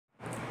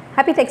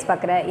happytex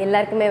பார்க்குற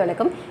எல்லாருக்குமே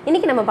வணக்கம்.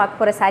 இன்னைக்கு நம்ம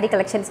பார்க்க போற saree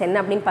collections என்ன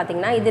அப்படினு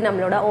பாத்தீங்கன்னா இது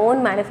நம்மளோட own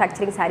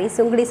manufacturing sarees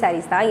sungadi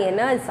sarees தான்.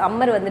 ஏன்னா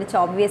சம்மர் வந்துருச்சு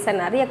obviously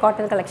நிறைய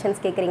cotton collections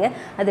கேக்குறீங்க.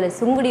 அதுல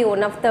sungadi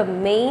one of the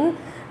main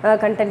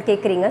content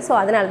கேக்குறீங்க. சோ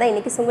அதனால தான்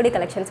இன்னைக்கு sungadi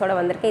collections ஓட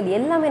வந்திருக்கேன். இது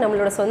எல்லாமே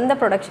நம்மளோட சொந்த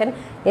ப்ரொடக்ஷன்.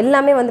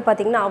 எல்லாமே வந்து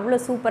பாத்தீங்கன்னா அவ்ளோ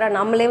சூப்பரா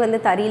நம்மளே வந்து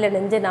தறியில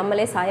நெஞ்சு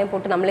நம்மளே சாயம்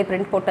போட்டு நம்மளே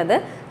print போட்டது.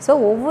 சோ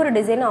ஒவ்வொரு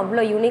டிசைனும்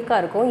அவ்ளோ யூனிக்கா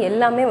இருக்கும்.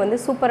 எல்லாமே வந்து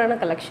சூப்பரான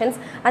collections.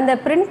 அந்த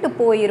print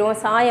போயிரும்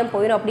சாயம்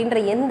போயிரும் அப்படின்ற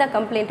எந்த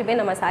கம்ப்ளைண்ட்டுமே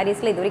நம்ம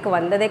sareesல இதுவரைக்கும்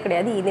வந்ததே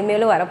கிடையாது.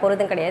 இனிமேலும் வர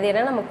போறதும் கிடையாது.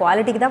 ஏன்னா நம்ம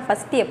குவாலிட்டிக்கு தான்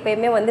ஃபர்ஸ்ட்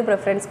எப்பவுமே வந்து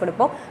preference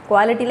கொடுப்போம்.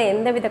 குவாலிட்டில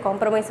எந்தவித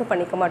காம்ப்ரமைஸும்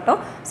பண்ணிக்க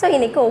மாட்டோம். சோ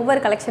இன்னைக்கு ஒவ்வொரு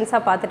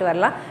கலெக்ஷன்ஸா பார்த்துட்டு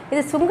வரலாம்.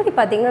 இது sungadi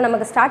பாத்தீங்கன்னா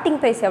நமக்கு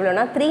ஸ்டார்டிங் பிரைஸ்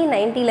எவ்வளவுனா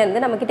 390 ல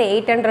இருந்து நமக்கிட்ட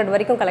 800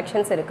 வரைக்கும்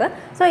கலெக்ஷன்ஸ் இருக்கு.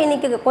 சோ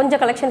இன்னைக்கு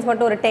கொஞ்சம் கலெக்ஷன்ஸ்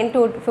மட்டும் ஒரு 10 to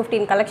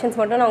 15 கலெக்ஷன்ஸ்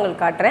மட்டும் நான்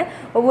உங்களுக்கு காட்றேன்.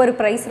 ஒவ்வொரு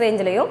பிரைஸ்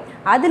ரேஞ்சிலயும்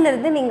அதில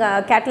இருந்து நீங்க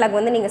கேட்டலாக்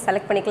வந்து நீங்க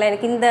செலக்ட் பண்ணிக்கலாம்.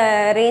 எனக்கு இந்த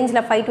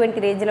ரேஞ்சில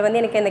 520 ரேஞ்சில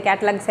வந்து எனக்கு இந்த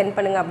கேட்டலாக் சென்ட்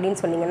பண்ணுங்க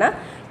அப்படினு சொன்னீங்கன்னா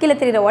கீழ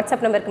தெரியுற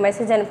வாட்ஸ்அப் நம்பருக்கு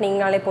மெசேஜ்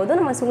அனுப்புனீங்கனாலே போதும்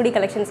நம்ம sungadi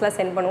கலெக்ஷன்ஸ்லாம்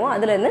சென்ட் பண்ணுவோம்.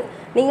 அதில இருந்து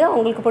நீங்க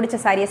உங்களுக்கு பிடிச்ச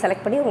சாரியை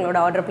செலக்ட் பண்ணி உங்களோட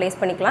ஆர்டர் பிளேஸ்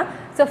பண்ணிக்கலாம்.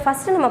 சோ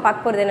ஃபர்ஸ்ட் நம்ம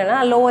பார்க்க போறது என்னன்னா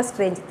லோவஸ்ட்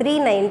ரேஞ்ச்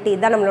 390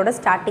 தான் நம்மளோட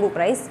ஸ்டார்டிங்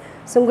பிரைஸ்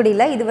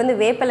sungadiல. இது வந்து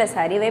வேப்பல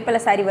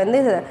saree வந்து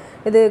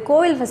இது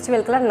கோவில்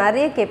ஃபெஸ்டிவல்க்குலாம்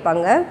நிறைய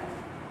கேட்பாங்க.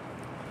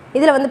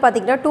 இதில் வந்து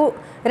பார்த்தீங்கன்னா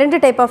ரெண்டு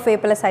டைப் ஆஃப்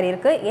வேப்பல saree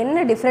இருக்குது.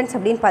 என்ன டிஃப்ரென்ஸ்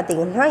அப்படின்னு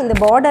பார்த்தீங்கன்னா இந்த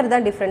பார்டர்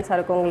தான் டிஃப்ரென்ஸாக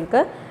இருக்கும் உங்களுக்கு.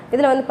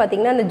 இதில் வந்து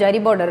பார்த்தீங்கன்னா இந்த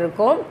ஜரி பார்டர்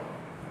இருக்கும்.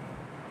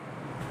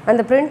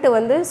 அந்த பிரிண்ட்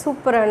வந்து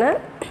சூப்பரான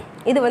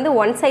இது வந்து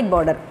ஒன் சைட்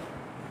பார்டர்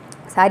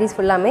sarees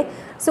ஃபுல்லாமே.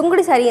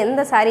 sungadi saree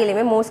எந்த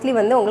சாரியிலையுமே மோஸ்ட்லி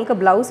வந்து உங்களுக்கு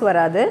ப்ளவுஸ்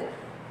வராது.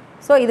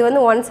 ஸோ இது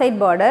வந்து one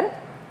side border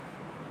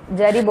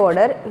zari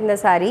border இந்த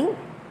saree.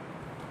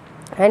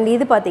 அண்ட்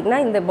இது பார்த்தீங்கன்னா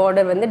இந்த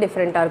பார்டர் வந்து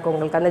டிஃப்ரெண்ட்டாக இருக்கும்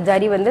உங்களுக்கு. அந்த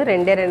ஜரி வந்து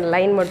ரெண்டு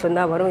லைன்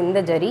மட்டும்தான் வரும் இந்த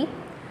ஜரி.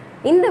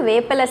 இந்த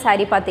வேப்பலை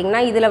saree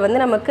பார்த்தீங்கன்னா இதில் வந்து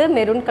நமக்கு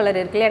மெரூன் கலர்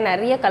இருக்கு இல்லையா,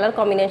 நிறைய கலர்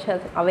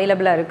காம்பினேஷன்ஸ்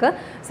அவைலபிளாக இருக்குது.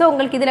 ஸோ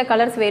உங்களுக்கு இதில்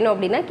கலர்ஸ் வேணும்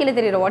அப்படின்னா கீழே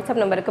தெரியுற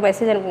வாட்ஸ்அப் நம்பருக்கு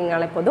மெசேஜ்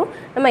அனுப்புனீங்கனாலே போதும்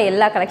நம்ம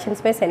எல்லா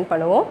கலெக்ஷன்ஸுமே சென்ட்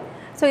பண்ணுவோம்.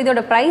 ஸோ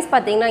இதோட ப்ரைஸ்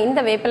பார்த்தீங்கன்னா இந்த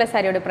வேப்பலை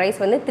சாரியோட ப்ரைஸ்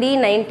வந்து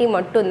 390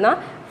 மட்டும்தான்.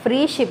 Free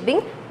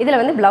shipping. இதில்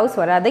வந்து ப்ளவுஸ்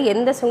வராது.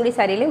 எந்த sungadi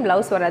சாரிலையும்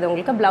ப்ளவுஸ் வராது.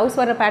 உங்களுக்கு ப்ளவுஸ்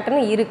வர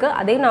பேட்டர்னும் இருக்குது.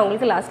 அதையும் நான்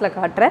உங்களுக்கு லாஸ்ட்டில்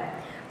காட்டுறேன்.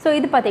 ஸோ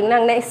இது பார்த்தீங்கன்னா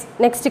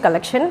நெக்ஸ்ட்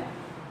கலெக்ஷன்.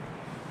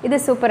 இது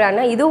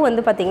சூப்பரான இதுவும்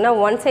வந்து பார்த்தீங்கன்னா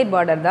ஒன் சைட்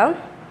பார்டர் தான்.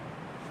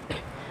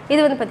 இது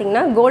வந்து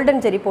பார்த்தீங்கன்னா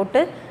கோல்டன் ஜெரி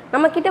போட்டு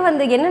நம்மக்கிட்ட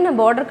வந்து என்னென்ன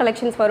பார்டர்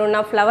கலெக்ஷன்ஸ்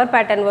வரும்னா ஃப்ளவர்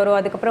பேட்டர்ன் வரும்,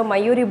 அதுக்கப்புறம்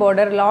Mayuri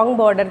border, long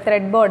border,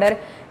 thread border,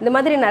 இந்த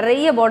மாதிரி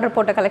நிறைய பார்டர்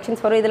போட்ட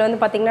கலெக்ஷன்ஸ் வரும். இதில் வந்து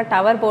பார்த்தீங்கன்னா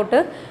டவர் போட்டு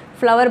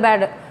ஃப்ளவர்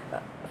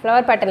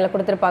பேட்டர்னில்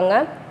கொடுத்துருப்பாங்க.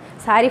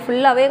 சாரீ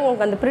ஃபுல்லாகவே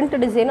உங்களுக்கு அந்த பிரிண்ட்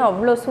டிசைனும்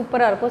அவ்வளோ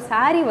சூப்பராக இருக்கும்.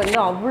 சாரீ வந்து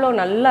அவ்வளோ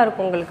நல்லா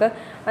இருக்கும். உங்களுக்கு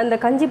அந்த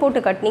கஞ்சி போட்டு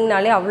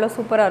கட்டினீங்கனாலே அவ்வளோ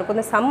சூப்பராக இருக்கும்.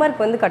 இந்த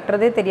சம்மருக்கு வந்து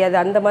கட்டுறதே தெரியாது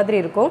அந்த மாதிரி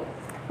இருக்கும்.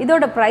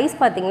 இதோட ப்ரைஸ்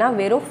பார்த்திங்கன்னா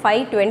வெறும்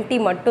 520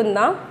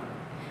 மட்டும்தான்.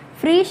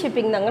 ஃப்ரீ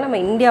ஷிப்பிங் தாங்க. நம்ம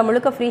இந்தியா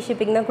முழுக்க ஃப்ரீ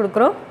ஷிப்பிங் தான்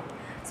கொடுக்குறோம்.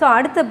 ஸோ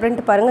அடுத்த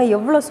பிரிண்ட் பாருங்கள்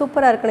எவ்வளோ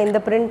சூப்பராக இருக்குன்னு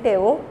இந்த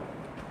பிரிண்ட்டேவும்.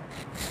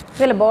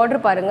 இதில்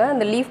பார்டர் பாருங்கள்,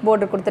 அந்த லீஃப்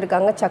பார்டர்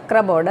கொடுத்துருக்காங்க,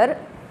 சக்ரா பார்டர்.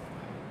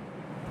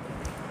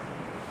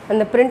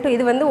 அந்த பிரிண்ட்டும்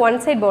இது வந்து ஒன்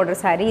சைட் பார்டர்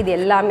saree. இது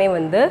எல்லாமே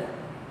வந்து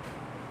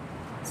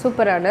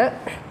சூப்பரான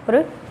ஒரு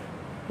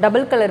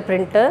டபுள் கலர்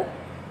பிரிண்ட்டு.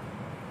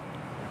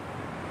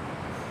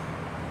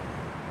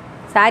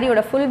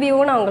 சாரியோட ஃபுல்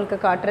வியூவும் நான் உங்களுக்கு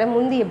காட்டுறேன்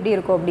முந்தி எப்படி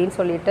இருக்கும் அப்படின்னு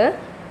சொல்லிட்டு.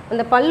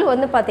 அந்த பல்லு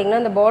வந்து பார்த்தீங்கன்னா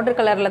அந்த பார்டர்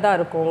கலரில் தான்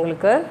இருக்கும்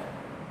உங்களுக்கு.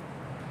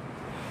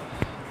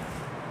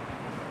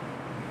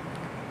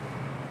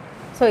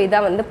 ஸோ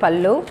இதான் வந்து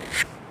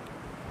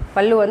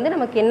பல்லு வந்து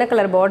நமக்கு என்ன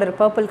கலர் பார்டர்,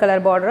 பர்பிள்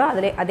கலர் பார்டரோ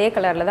அதே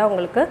கலரில் தான்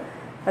உங்களுக்கு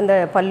அந்த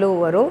பல்லு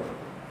வரும்.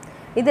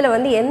 இதில்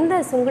வந்து எந்த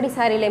sungadi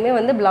சாரிலையுமே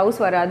வந்து ப்ளவுஸ்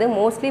வராது.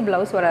 மோஸ்ட்லி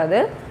ப்ளவுஸ் வராது.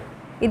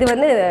 இது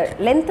வந்து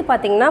லென்த்து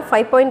பார்த்தீங்கன்னா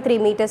 5.3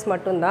 மீட்டர்ஸ்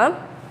மட்டும்தான்.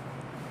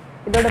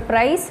 இதோட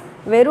ப்ரைஸ்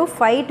வெறும்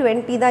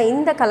 520 தான்.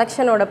 இந்த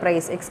கலெக்ஷனோட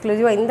ப்ரைஸ்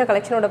எக்ஸ்க்ளூசிவாக இந்த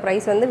கலெக்ஷனோட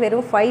ப்ரைஸ் வந்து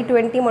வெறும்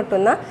 520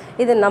 மட்டும்தான்.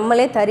 இது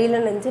நம்மளே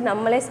தறியில் நெஞ்சு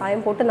நம்மளே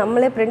சாயம் போட்டு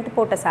நம்மளே பிரிண்ட்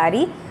போட்ட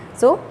saree.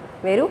 ஸோ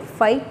வெறும்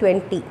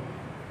 520.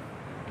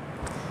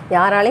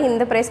 யாராலையும்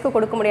இந்த ப்ரைஸ்க்கு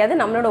கொடுக்க முடியாது.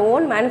 நம்மளோட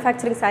ஓன்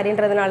மேனுஃபேக்சரிங்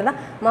சாரின்றதுனால தான்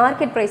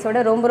மார்க்கெட்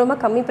ப்ரைஸோட ரொம்ப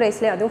கம்மி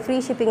ப்ரைஸ்லேயே அதுவும் ஃப்ரீ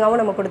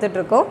ஷிப்பிங்காகவும் நம்ம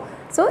கொடுத்துட்ருக்கோம்.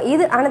 ஸோ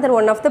இது another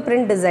one of the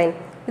print design.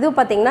 இதுவும்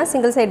பார்த்தீங்கன்னா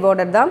சிங்கிள் சைட்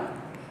பார்டர் தான்.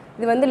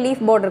 இது வந்து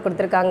லீஃப் பார்டர்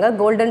கொடுத்துருக்காங்க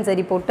கோல்டன்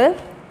ஜரி போட்டு.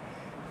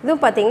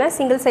 இதுவும் பார்த்தீங்கன்னா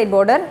single side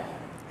border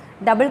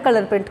double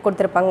colour print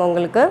கொடுத்துருப்பாங்க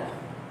உங்களுக்கு.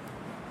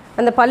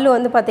 அந்த பல்லு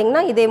வந்து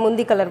பார்த்திங்கன்னா இதே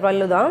முந்தி கலர்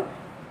பல்லு தான்.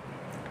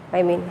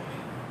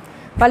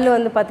 பல்லு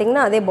வந்து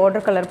பார்த்திங்கன்னா அதே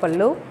பார்டர் கலர்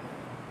பல்லு.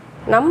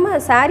 நம்ம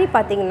saree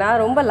பார்த்திங்கன்னா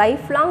ரொம்ப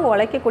லைஃப் லாங்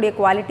உழைக்கக்கூடிய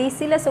குவாலிட்டி.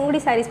 சில sungadi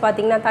sarees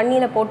பார்த்திங்கன்னா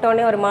தண்ணியில்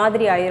போட்டோன்னே ஒரு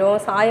மாதிரி ஆயிரும்,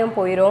 சாயம்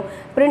போயிடும்,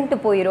 பிரிண்ட்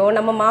போயிடும்.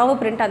 நம்ம மாவு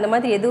பிரிண்ட் அந்த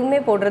மாதிரி எதுவுமே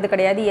போடுறது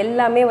கிடையாது.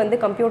 எல்லாமே வந்து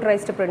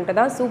கம்ப்யூட்டரைஸ்டு பிரிண்ட்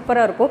தான்.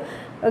 சூப்பராக இருக்கும்.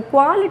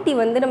 குவாலிட்டி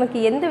வந்து நமக்கு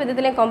எந்த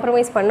விதத்துலையும்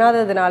காம்ப்ரமைஸ்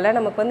பண்ணாததுனால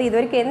நமக்கு வந்து இது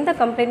வரைக்கும் எந்த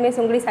கம்ப்ளைண்ட்டுமே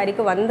sungadi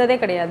சாரிக்கு வந்ததே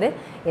கிடையாது.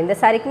 எந்த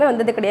சாரிக்குமே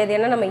வந்தது கிடையாது.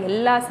 ஏன்னா நம்ம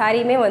எல்லா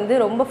சாரியுமே வந்து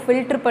ரொம்ப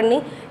ஃபில்டர் பண்ணி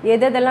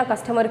எதெல்லாம்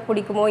கஸ்டமருக்கு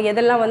பிடிக்குமோ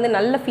எதெல்லாம் வந்து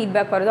நல்ல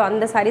ஃபீட்பேக் வருதோ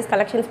அந்த சாரீஸ்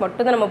கலெக்ஷன்ஸ்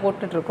மட்டும் தான் நம்ம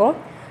போட்டுட்ருக்கோம்.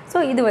 ஸோ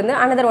இது வந்து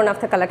another one of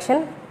the collection.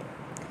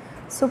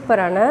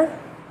 சூப்பரான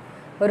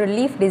ஒரு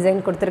லீஃப்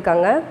டிசைன்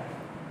கொடுத்துருக்காங்க.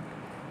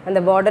 அந்த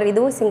பார்டர்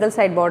இதுவும் சிங்கிள்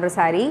சைட் பார்டர்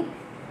saree.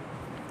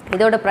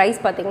 இதோட ப்ரைஸ்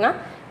பார்த்திங்கன்னா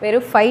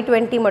வெறும்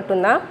 520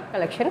 மட்டும்தான்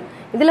கலெக்ஷன்.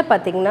 இதில்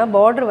பார்த்திங்கன்னா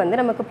பார்டர் வந்து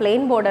நமக்கு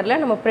பிளெயின்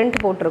பார்டரில் நம்ம பிரிண்ட்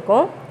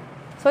போட்டிருக்கோம்.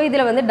 ஸோ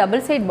இதில் வந்து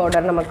டபுள் சைட்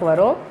பார்டர் நமக்கு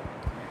வரும்.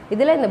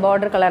 இதில் இந்த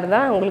பார்டர் கலர்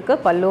தான் உங்களுக்கு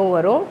பல்லுவும்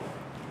வரும்.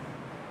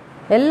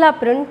 எல்லா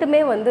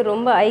பிரிண்ட்டுமே வந்து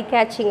ரொம்ப ஐ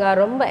கேச்சிங்காக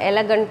ரொம்ப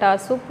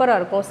எலகண்ட்டாக சூப்பராக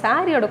இருக்கும்.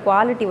 சாரியோட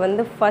குவாலிட்டி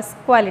வந்து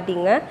ஃபஸ்ட்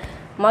குவாலிட்டிங்க.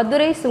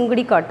 மதுரை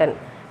சுங்குடி காட்டன்.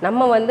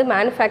 நம்ம வந்து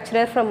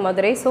manufacturer from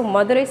Madurai. So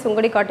Madurai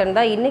Sungudi cotton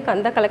தான் இன்றைக்கி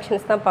அந்த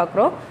கலெக்ஷன்ஸ் தான்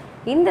பார்க்குறோம்.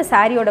 இந்த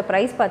சாரியோட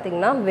ப்ரைஸ்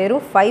பார்த்திங்கன்னா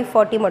வெறும்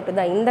 540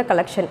 மட்டும்தான் இந்த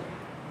கலெக்ஷன்.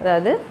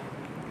 அதாவது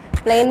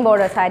பிளெயின்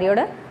பார்டர்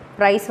சாரியோட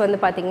ப்ரைஸ் வந்து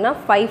பார்த்திங்கன்னா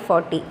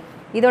 540.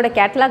 இதோட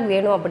கேட்லாக்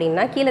வேணும்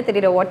அப்படின்னா கீழே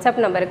தெரிகிற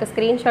வாட்ஸ்அப் நம்பருக்கு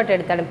ஸ்க்ரீன்ஷாட்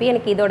எடுத்து அனுப்பி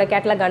எனக்கு இதோட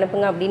கேட்லாக்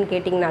அனுப்புங்க அப்படின்னு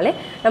கேட்டிங்கனாலே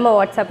நம்ம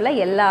வாட்ஸ்அப்பில்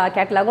எல்லா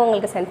கேட்லாகும்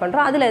உங்களுக்கு சென்ட்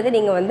பண்ணுறோம். அதில் இருந்து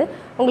நீங்கள் வந்து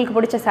உங்களுக்கு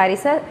பிடிச்ச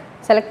சாரீஸை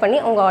செலக்ட் பண்ணி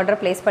உங்கள் ஆர்டர்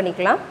ப்ளேஸ்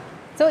பண்ணிக்கலாம்.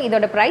 ஸோ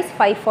இதோட ப்ரைஸ்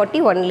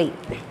 540 ஒன்லி.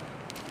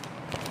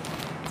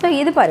 ஸோ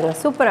இது பாருங்கள்,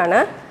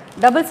 சூப்பரான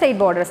double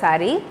side border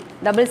sari.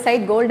 Double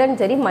side golden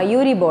ஜெரி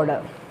மயூரி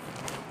பார்டர்.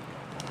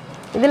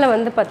 இதில்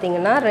வந்து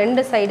பார்த்திங்கன்னா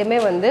 2 சைடுமே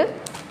வந்து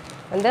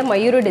அந்த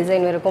மயூரி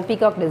டிசைன் இருக்கும்.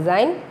 பீகாக்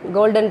டிசைன்,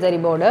 கோல்டன் ஜெரி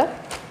பார்டர்.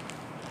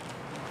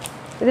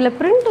 இதில்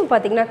பிரிண்ட்டும்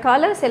பார்த்திங்கன்னா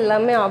கலர்ஸ்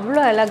எல்லாமே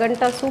அவ்வளோ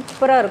எலகண்ட்டாக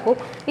சூப்பராக இருக்கும்.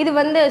 இது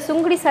வந்து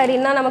சுங்குடி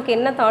சாரின்னா நமக்கு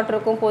என்ன தாட்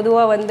இருக்கும்,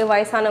 பொதுவாக வந்து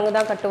வயசானவங்க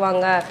தான்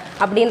கட்டுவாங்க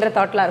அப்படின்ற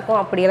தாட்லாம் இருக்கும்.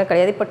 அப்படியெல்லாம்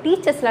கிடையாது. இப்போ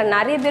டீச்சர்ஸில்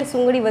நிறைய பேர்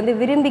சுங்குடி வந்து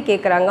விரும்பி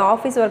கேட்குறாங்க.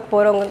 ஆஃபீஸ் ஒர்க்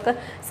போகிறவங்களுக்கு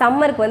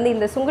சம்மருக்கு வந்து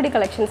இந்த சுங்குடி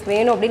கலெக்ஷன்ஸ்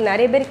வேணும் அப்படின்னு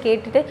நிறைய பேர்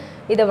கேட்டுட்டு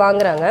இதை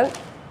வாங்குறாங்க.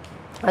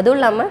 அதுவும்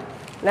இல்லாமல்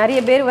நிறைய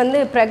பேர் வந்து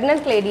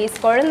ப்ரெக்னென்ட் லேடிஸ்,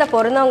 குழந்தை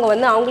பிறந்தவங்க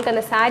வந்து அவங்களுக்கு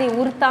அந்த சாரீ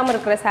உறுத்தாமல்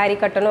இருக்கிற சாரீ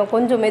கட்டணும்,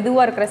 கொஞ்சம்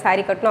மெதுவாக இருக்கிற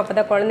சாரீ கட்டணும், அப்போ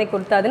தான் குழந்தைக்கு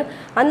உறுத்தாதுன்னு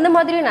அந்த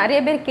மாதிரி நிறைய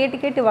பேர்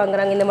கேட்டு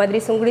வாங்குறாங்க இந்த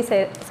மாதிரி சுங்குடி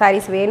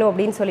சாரீஸ் வேணும்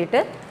அப்படின்னு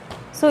சொல்லிட்டு.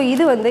 ஸோ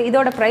இது வந்து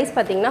இதோட ப்ரைஸ்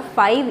பார்த்திங்கன்னா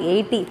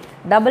 580.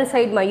 Double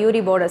side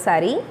Mayuri border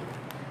sari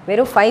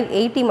வெறும்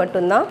 580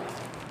 மட்டும்தான்.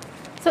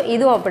 ஸோ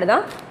இதுவும் அப்படி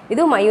தான்,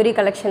 இதுவும் மயூரி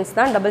கலெக்ஷன்ஸ்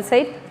தான். டபுள்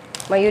சைட்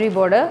மயூரி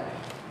பார்டர்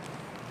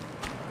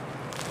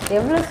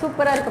எவ்வளோ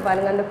சூப்பராக இருக்குது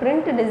பாருங்கள். அந்த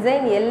பிரிண்ட்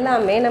டிசைன்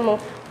எல்லாமே நம்ம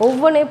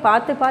ஒவ்வொன்றையும்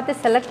பார்த்து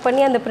செலக்ட்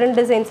பண்ணி அந்த பிரிண்ட்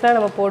டிசைன்ஸ்லாம்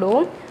நம்ம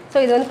போடுவோம். ஸோ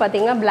இது வந்து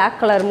பார்த்திங்கன்னா பிளாக்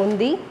கலர்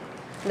முந்தி,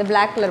 இந்த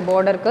பிளாக் கலர்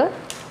பார்டருக்கு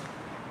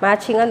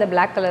மேட்சிங்காக அந்த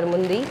பிளாக் கலர்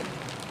முந்தி.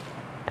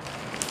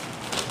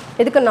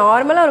 இதுக்கு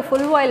நார்மலாக ஒரு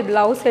ஃபுல் வாயில்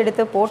ப்ளவுஸ்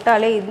எடுத்து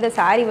போட்டாலே இந்த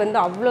சாரீ வந்து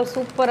அவ்வளோ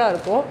சூப்பராக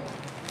இருக்கும்.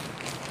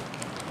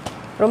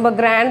 ரொம்ப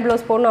கிராண்ட்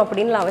ப்ளவுஸ் போடணும்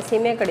அப்படின்லாம்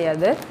அவசியமே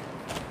கிடையாது.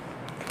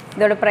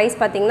 இதோட ப்ரைஸ்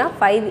பார்த்திங்கன்னா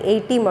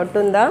 580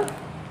 மட்டும்தான்.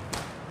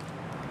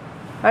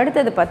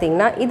 அடுத்தது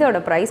பார்த்திங்கன்னா இதோட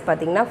ப்ரைஸ்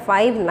பார்த்திங்கன்னா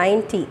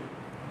 590.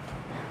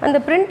 அந்த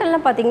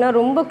பிரிண்டெல்லாம் பார்த்திங்கன்னா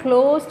ரொம்ப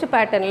க்ளோஸ்டு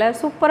பேட்டர்னில்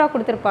சூப்பராக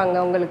கொடுத்துருப்பாங்க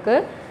உங்களுக்கு.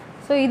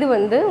 ஸோ இது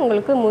வந்து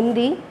உங்களுக்கு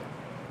முந்தி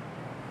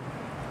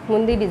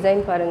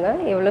டிசைன் பாருங்கள்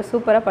எவ்வளோ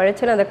சூப்பராக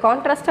பழிச்சுன்னு அந்த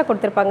கான்ட்ராஸ்ட்டாக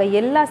கொடுத்துருப்பாங்க.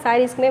 எல்லா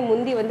சாரீஸ்க்குமே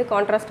முந்தி வந்து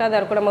கான்ட்ராஸ்ட்டாக தான்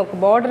இருக்கும்.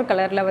 நமக்கு பார்டர்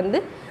கலரில் வந்து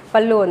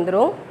பல்லு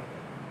வந்துடும்.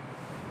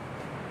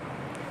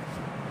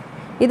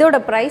 இதோட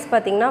ப்ரைஸ்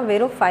பார்த்திங்கன்னா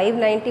வெறும்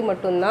 590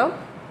 மட்டும்தான்.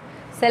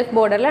 செல்ஃப்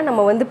பார்டரில்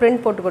நம்ம வந்து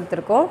பிரிண்ட் போட்டு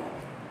கொடுத்துருக்கோம்.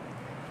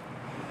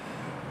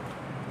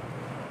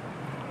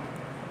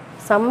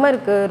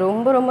 சம்மருக்கு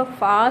ரொம்ப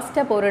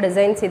ஃபாஸ்ட்டாக போகிற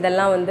டிசைன்ஸ்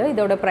இதெல்லாம் வந்து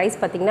இதோட ப்ரைஸ்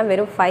பார்த்திங்கன்னா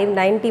வெறும்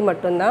 590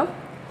 மட்டும்தான்.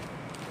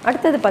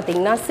 அடுத்தது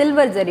பார்த்திங்கன்னா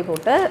சில்வர் ஜரி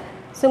போட்ட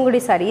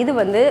சுங்குடி சாரி. இது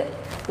வந்து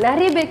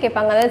நிறைய பேர்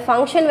கேட்பாங்க. அதாவது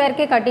ஃபங்க்ஷன்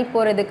வேர்க்கே கட்டிட்டு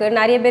போகிறதுக்கு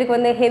நிறைய பேருக்கு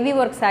வந்து ஹெவி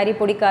ஒர்க் சாரீ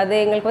பிடிக்காது,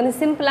 எங்களுக்கு வந்து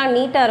சிம்பிளாக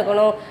நீட்டாக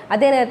இருக்கணும்,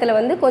 அதே நேரத்தில்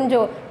வந்து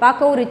கொஞ்சம்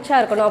பார்க்கவும்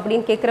ரிச்சாக இருக்கணும்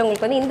அப்படின்னு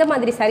கேட்குறவங்களுக்கு வந்து இந்த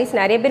மாதிரி சாரீஸ்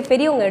நிறைய பேர்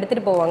பெரியவங்க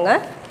எடுத்துகிட்டு போவாங்க.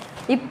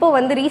 இப்போ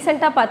வந்து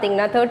ரீசெண்டாக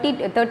பார்த்தீங்கன்னா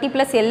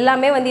 30+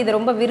 எல்லாமே வந்து இதை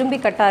ரொம்ப விரும்பி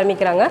கட்ட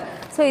ஆரம்பிக்கிறாங்க.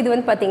 ஸோ இது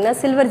வந்து பார்த்திங்கன்னா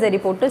சில்வர் ஜரி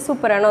போட்டு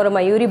சூப்பரான ஒரு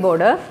மயூரி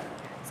பார்டர்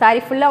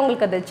சாரீ ஃபுல்லாக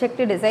உங்களுக்கு அது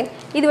செக்டு டிசைன்.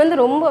 இது வந்து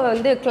ரொம்ப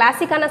வந்து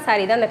கிளாசிக்கான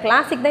சாரீ தான். அந்த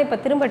கிளாசிக் தான் இப்போ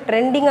திரும்ப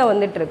ட்ரெண்டிங்காக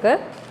வந்துட்டுருக்கு.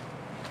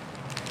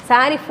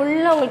 சாரீ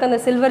ஃபுல்லாக உங்களுக்கு அந்த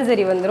சில்வர்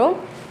ஜரி வந்துடும்.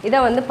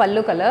 இதான் வந்து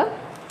பல்லு கலர்.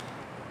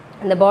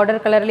 அந்த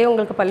பார்டர் கலர்லேயே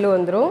உங்களுக்கு பல்லு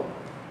வந்துடும்.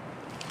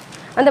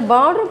 அந்த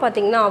பார்டரும்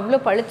பார்த்திங்கன்னா அவ்வளோ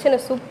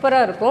பளிச்சுன்னு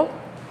சூப்பராக இருக்கும்.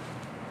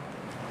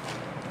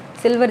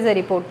 சில்வர்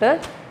ஜரி போட்டு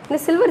இந்த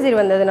சில்வர் ஜரி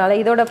வந்ததுனால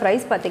இதோட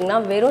ப்ரைஸ் பார்த்திங்கன்னா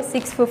வெறும்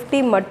 650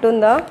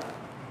 மட்டும்தான்.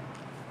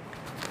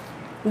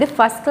 இது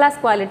ஃபஸ்ட் கிளாஸ்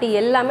குவாலிட்டி.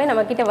 எல்லாமே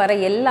நம்மக்கிட்ட வர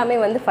எல்லாமே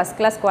வந்து ஃபஸ்ட்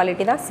கிளாஸ்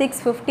குவாலிட்டி தான்.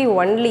 650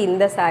 ஒன்லி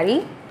இந்த சாரீ.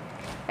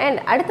 அண்ட்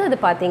அடுத்தது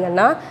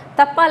பார்த்திங்கன்னா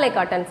தப்பாலை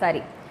காட்டன்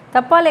சாரீ.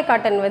 தப்பாலை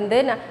காட்டன் வந்து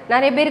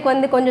நிறைய பேருக்கு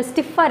வந்து கொஞ்சம்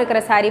ஸ்டிஃபாக இருக்கிற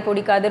சாரீ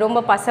பிடிக்காது, ரொம்ப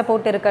பசை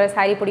போட்டு இருக்கிற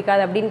சாரீ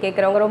பிடிக்காது அப்படின்னு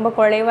கேட்குறவங்க, ரொம்ப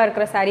குழைவாக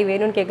இருக்கிற சாரீ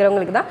வேணும்னு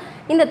கேட்குறவங்களுக்கு தான்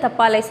இந்த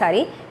தப்பாலை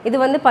சாரீ. இது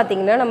வந்து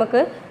பார்த்திங்கன்னா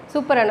நமக்கு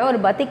சூப்பரான ஒரு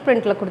பத்திக்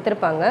பிரிண்ட்டில்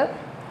கொடுத்துருப்பாங்க.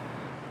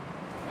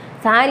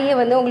 சாரியே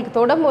வந்து உங்களுக்கு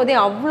தொடும் போதே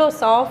அவ்வளோ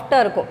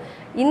சாஃப்டாக இருக்கும்.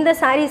 இந்த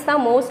சாரீஸ்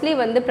தான் மோஸ்ட்லி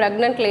வந்து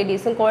ப்ரெக்னென்ட்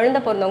லேடிஸும் குழந்தை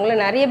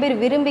பிறந்தவங்களும் நிறைய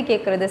பேர் விரும்பி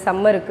கேட்குறது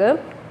சம்மருக்கு.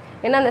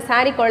 ஏன்னா அந்த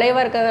சாரீ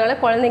குழைவாக இருக்கிறதுனால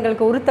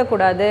குழந்தைங்களுக்கு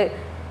உறுத்தக்கூடாது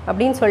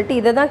அப்படின்னு சொல்லிட்டு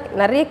இதை தான்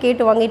நிறைய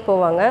கேட்டு வாங்கிட்டு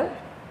போவாங்க.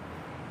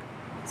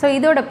 ஸோ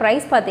இதோட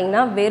ப்ரைஸ்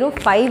பார்த்திங்கன்னா வெறும்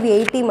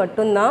 580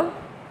 மட்டும்தான்.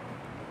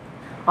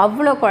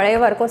 அவ்வளோ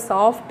குழைவாக இருக்கும்,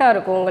 சாஃப்டாக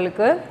இருக்கும்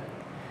உங்களுக்கு.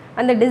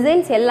 அந்த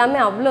டிசைன்ஸ் எல்லாமே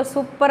அவ்வளோ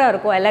சூப்பராக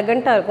இருக்கும்,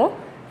 எலகண்ட்டாக இருக்கும்.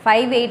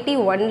 580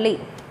 ஒன்லி.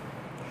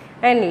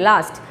 அண்ட்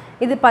லாஸ்ட்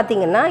இது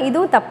பார்த்தீங்கன்னா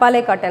இதுவும்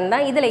தப்பாலே காட்டன்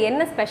தான். இதில்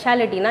என்ன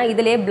ஸ்பெஷாலிட்டினா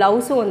இதிலே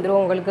ப்ளவுஸும்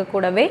வந்துடும் உங்களுக்கு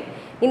கூடவே.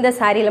 இந்த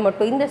சாரியில்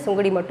மட்டும் இந்த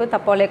சுங்குடி மட்டும்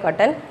தப்பாலே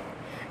காட்டன்.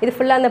 இது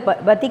ஃபுல்லாக அந்த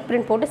பத்திக்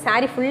பிரிண்ட் போட்டு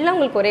சாரீ ஃபுல்லாக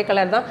உங்களுக்கு ஒரே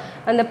கலர் தான்.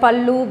 அந்த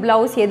பல்லு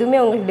ப்ளவுஸ் எதுவுமே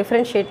உங்களுக்கு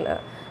டிஃப்ரென்ஷியேட்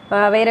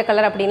வேறு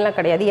கலர் அப்படின்லாம்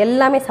கிடையாது.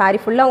 எல்லாமே சாரீ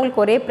ஃபுல்லாக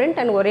உங்களுக்கு ஒரே பிரிண்ட்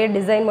அண்ட் ஒரே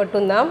டிசைன்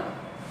மட்டும்தான்.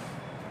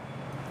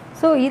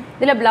 ஸோ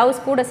இதில் ப்ளவுஸ்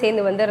கூட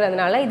சேர்ந்து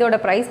வந்துடுறதுனால இதோட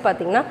ப்ரைஸ்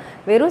பார்த்திங்கன்னா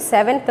வெறும்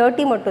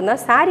 730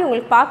 மட்டும்தான். சாரீ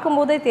உங்களுக்கு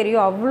பார்க்கும்போதே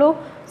தெரியும் அவ்வளோ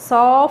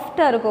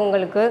சாஃப்டாக இருக்கும்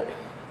உங்களுக்கு.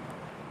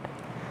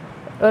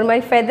 ஒரு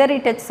மாதிரி ஃபெதரி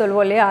டச்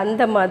சொல்லுவோம் இல்லையா,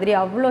 அந்த மாதிரி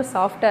அவ்வளோ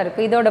சாஃப்டாக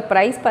இருக்குது. இதோட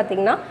ப்ரைஸ்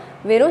பார்த்திங்கன்னா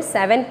வெறும்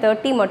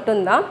 730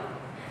 மட்டும்தான்.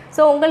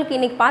 ஸோ உங்களுக்கு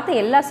இன்றைக்கி பார்த்த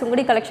எல்லா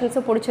சுங்குடி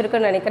கலெக்ஷன்ஸும்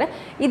பிடிச்சிருக்குன்னு நினைக்கிறேன்.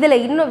 இதில்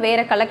இன்னும்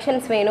வேறு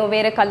கலெக்ஷன்ஸ் வேணும்,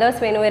 வேறு கலர்ஸ்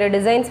வேணும், வேறு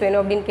டிசைன்ஸ் வேணும்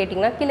அப்படின்னு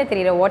கேட்டிங்கன்னா கீழே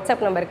தெரியுற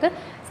வாட்ஸ்அப் நம்பருக்கு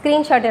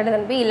ஸ்க்ரீன்ஷாட் எடுத்து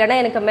அனுப்பி இல்லைனா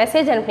எனக்கு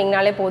மெசேஜ்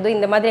அனுப்பினீங்கனாலே போதும்.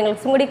 இந்த மாதிரி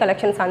எங்களுக்கு சுங்குடி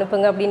கலெக்ஷன்ஸ்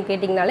அனுப்புங்க அப்படின்னு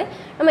கேட்டிங்கனாலே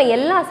நம்ம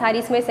எல்லா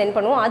சாரீஸுமே சென்ட்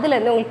பண்ணுவோம்.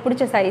 அதுலேருந்து உங்களுக்கு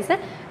பிடிச்ச சாரீஸை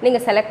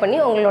நீங்கள் செலக்ட் பண்ணி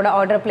உங்களோட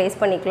ஆர்டர்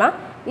ப்ளேஸ் பண்ணிக்கலாம்.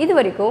 இது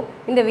வரைக்கும்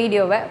இந்த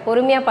வீடியோவை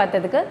பொறுமையாக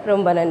பார்த்ததுக்கு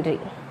ரொம்ப நன்றி.